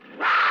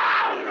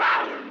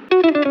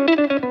Well,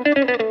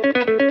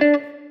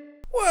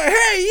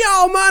 hey,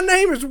 y'all, my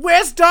name is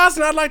Wes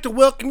Dawson. I'd like to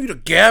welcome you to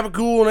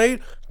Gabagool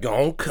and 8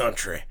 Gone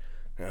Country.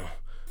 Now,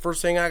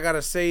 first thing I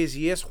gotta say is,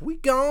 yes, we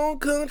gone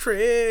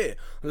country.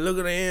 Look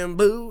at them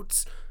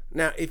boots.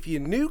 Now, if you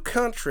knew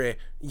country,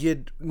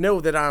 you'd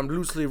know that I'm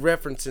loosely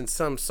referencing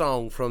some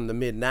song from the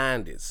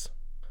mid-90s.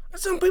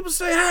 Some people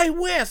say, hey,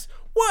 Wes,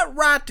 what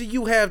right do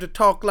you have to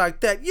talk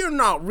like that? You're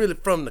not really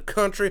from the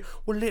country.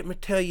 Well, let me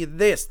tell you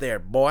this there,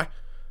 boy.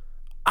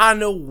 I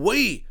know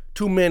way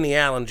too many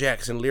Alan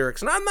Jackson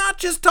lyrics, and I'm not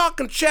just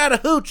talking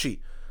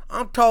Chattahoochee.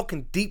 I'm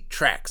talking deep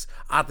tracks.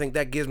 I think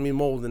that gives me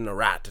more than the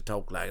right to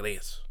talk like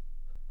this.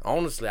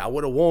 Honestly, I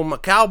would have worn my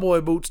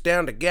cowboy boots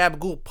down to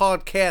Gabagool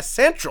Podcast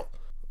Central,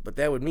 but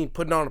that would mean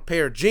putting on a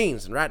pair of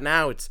jeans, and right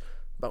now it's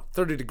about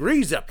 30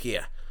 degrees up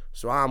here,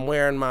 so I'm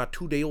wearing my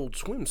 2-day-old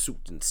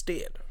swimsuit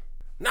instead.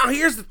 Now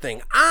here's the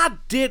thing, I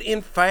did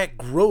in fact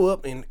grow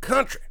up in the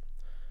country,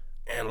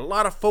 and a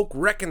lot of folk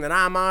reckon that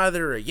I'm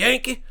either a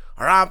Yankee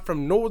or I'm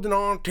from Northern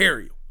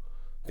Ontario.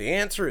 The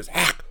answer is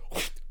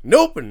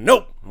nope and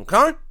nope,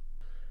 okay?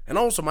 And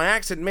also my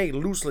accent may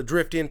loosely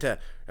drift into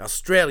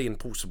Australian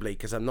possibly,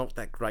 because I'm not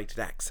that great at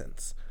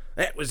accents.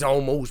 That was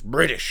almost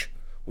British.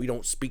 We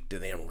don't speak to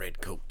them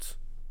redcoats.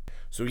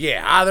 So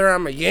yeah, either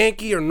I'm a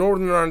Yankee or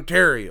Northern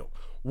Ontario.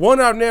 One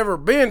I've never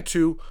been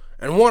to,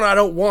 and one I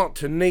don't want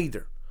to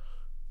neither.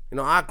 You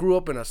know, I grew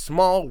up in a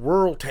small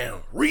rural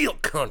town, real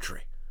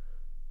country.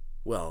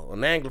 Well, an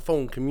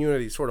Anglophone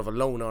community sort of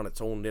alone on its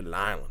own little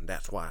island.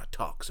 That's why I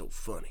talk so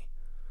funny.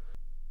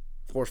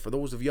 Of course, for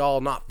those of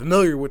y'all not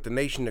familiar with the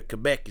nation of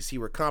Quebec, you see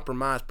we're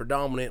compromised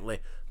predominantly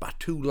by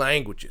 2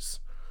 languages.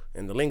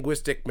 And the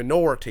linguistic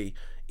minority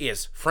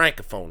is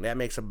Francophone. That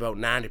makes up about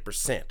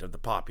 90% of the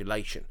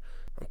population.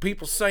 And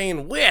people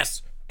saying,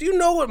 Wes, do you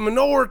know what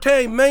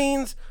minority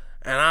means?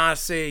 And I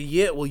say,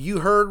 yeah, well, you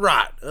heard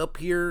right. Up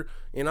here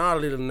in our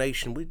little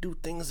nation, we do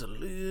things a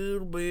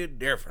little bit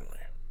differently.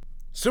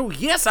 So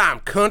yes, I'm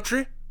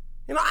country.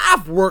 You know,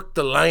 I've worked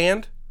the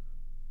land.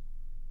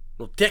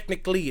 Well,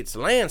 technically it's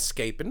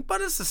landscaping, but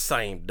it's the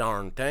same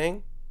darn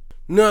thing.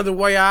 Another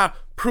way I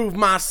prove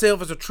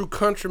myself as a true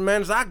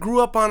countryman is I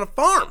grew up on a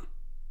farm.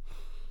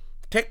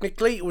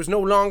 Technically, it was no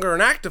longer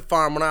an active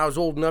farm when I was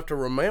old enough to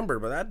remember,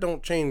 but that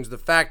don't change the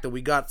fact that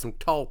we got some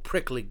tall,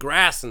 prickly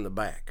grass in the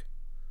back.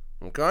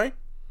 Okay?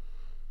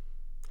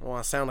 Oh,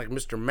 I sound like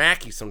Mr.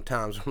 Mackey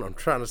sometimes when I'm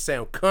trying to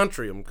sound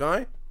country,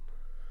 okay?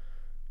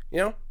 You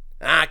know?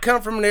 I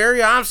come from an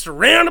area I'm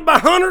surrounded by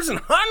hunters and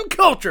hunting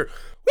culture.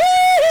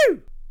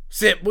 Woo!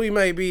 Except we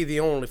may be the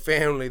only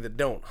family that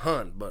don't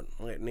hunt, but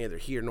neither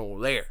here nor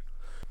there.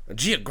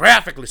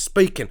 Geographically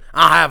speaking,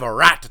 I have a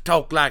right to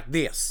talk like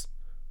this.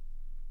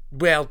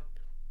 Well,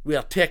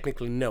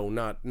 technically no,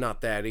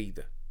 not that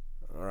either.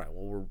 All right,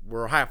 well,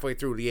 we're halfway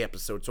through the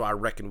episode, so I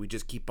reckon we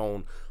just keep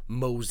on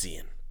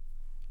moseying.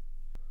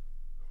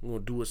 I'm gonna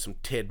do some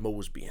Ted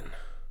Mosbying.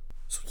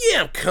 So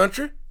yeah, I'm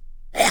country.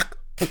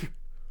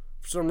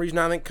 For some reason,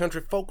 I think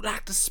country folk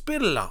like to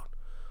spit a lot.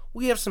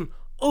 We have some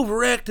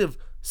overactive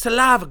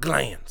saliva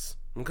glands,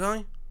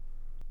 okay?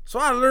 So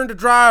I learned to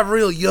drive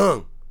real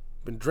young.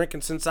 Been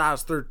drinking since I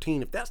was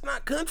 13. If that's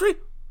not country,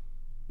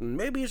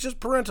 maybe it's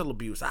just parental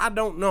abuse. I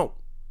don't know.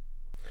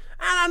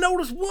 And I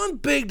noticed one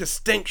big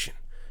distinction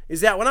is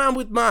that when I'm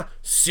with my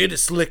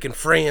city-slicking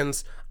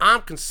friends,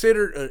 I'm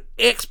considered an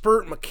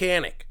expert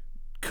mechanic.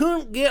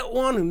 Couldn't get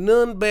one who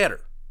none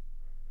better.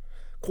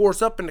 Of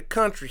course, up in the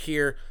country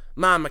here,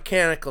 my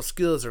mechanical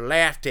skills are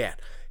laughed at.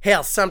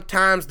 Hell,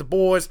 sometimes the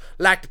boys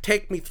like to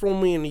take me, throw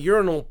me in the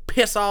urinal, and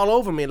piss all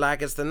over me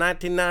like it's the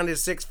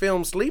 1996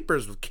 film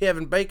Sleepers with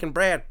Kevin Bacon and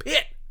Brad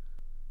Pitt.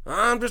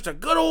 I'm just a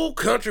good old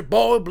country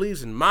boy who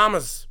believes in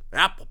mama's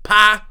apple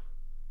pie,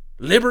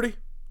 liberty,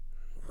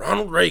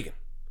 Ronald Reagan.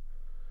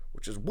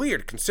 Which is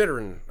weird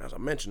considering, as I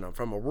mentioned, I'm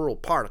from a rural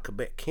part of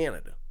Quebec,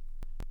 Canada.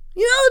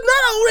 You know, there's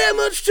not all that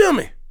much to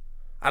me.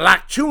 I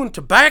like chewing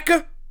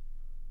tobacco.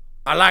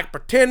 I like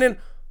pretending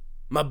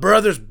my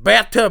brother's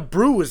bathtub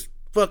brew is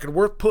fucking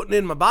worth putting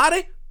in my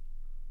body.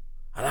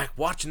 I like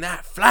watching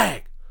that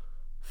flag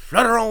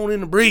flutter on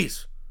in the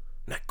breeze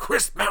in that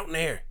crisp mountain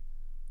air.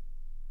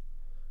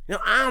 You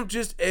know, I'm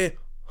just a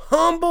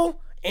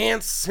humble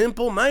and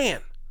simple man,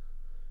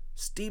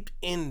 steeped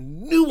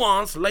in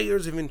nuanced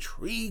layers of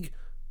intrigue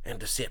and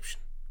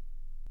deception.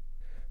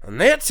 And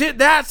that's it,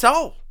 that's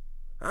all.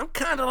 I'm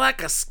kind of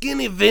like a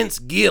skinny Vince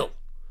Gill.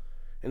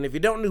 And if you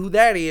don't know who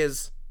that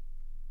is,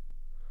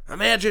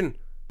 imagine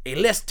a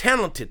less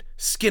talented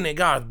skinny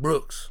Garth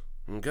Brooks.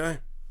 Okay?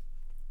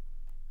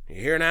 You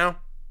hear now?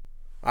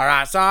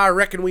 Alright, so I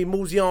reckon we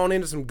mosey on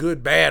into some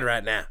good bad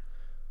right now.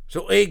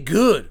 So a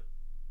good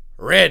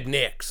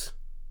rednecks,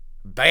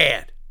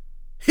 bad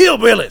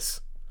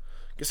hillbillies.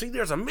 You see,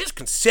 there's a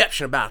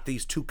misconception about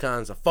these 2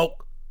 kinds of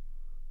folk.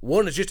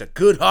 One is just a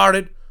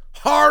good-hearted,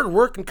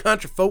 hard-working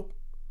country folk.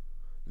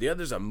 The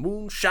other's a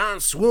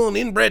moonshine-swilling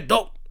inbred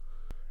dolt.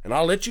 And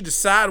I'll let you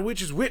decide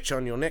which is which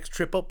on your next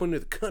trip up into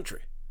the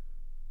country.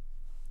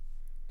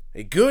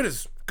 A good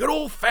is good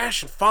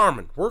old-fashioned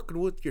farming, working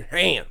with your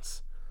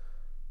hands.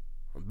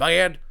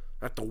 Bad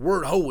that the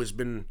word hoe has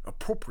been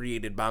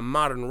appropriated by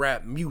modern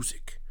rap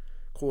music.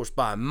 Of course,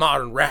 by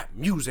modern rap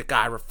music,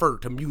 I refer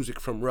to music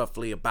from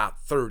roughly about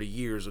 30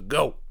 years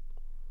ago.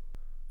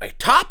 A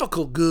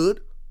topical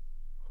good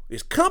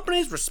is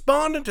companies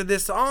responding to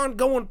this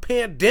ongoing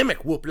pandemic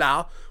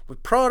whoopla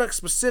with products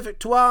specific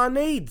to our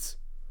needs.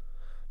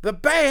 The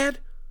bad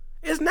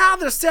is now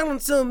they're selling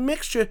some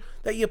mixture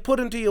that you put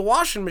into your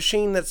washing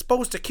machine that's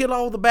supposed to kill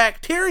all the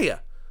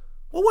bacteria.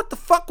 Well, what the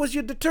fuck was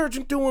your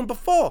detergent doing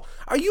before?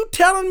 Are you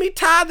telling me,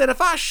 Ty, that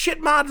if I shit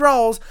my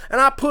drawers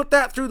and I put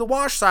that through the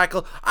wash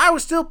cycle, I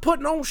was still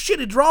putting on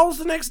shitty drawers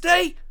the next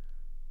day?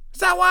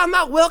 Is that why I'm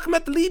not welcome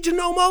at the Legion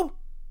no more?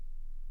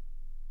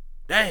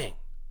 Dang.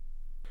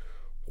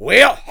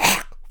 Well,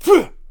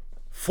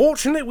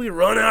 fortunately we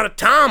run out of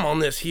time on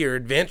this here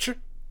adventure.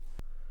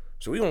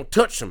 So we're going to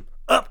touch some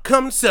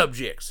upcoming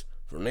subjects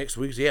for next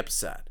week's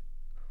episode.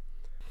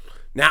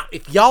 Now,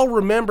 if y'all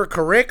remember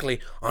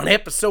correctly, on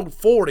episode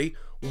 40,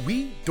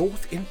 we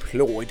doth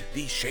employed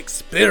the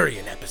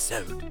Shakespearean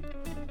episode.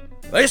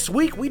 This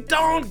week, we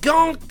done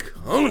gone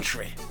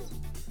country.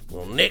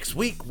 Well, next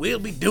week, we'll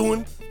be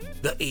doing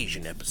the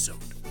Asian episode.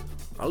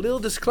 A little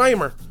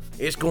disclaimer,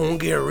 it's gonna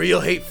get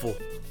real hateful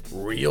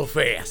real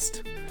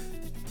fast.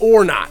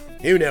 Or not,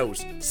 who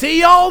knows.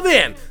 See y'all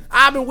then.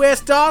 I've been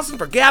Wes Dawson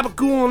for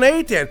Gabagool and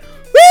 8, and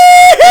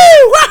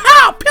woo-hoo!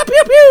 Wow! Pew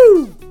pew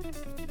pew!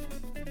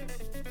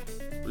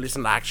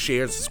 Listen, like,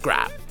 share, and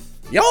subscribe.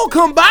 Y'all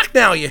come back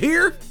now, you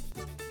hear?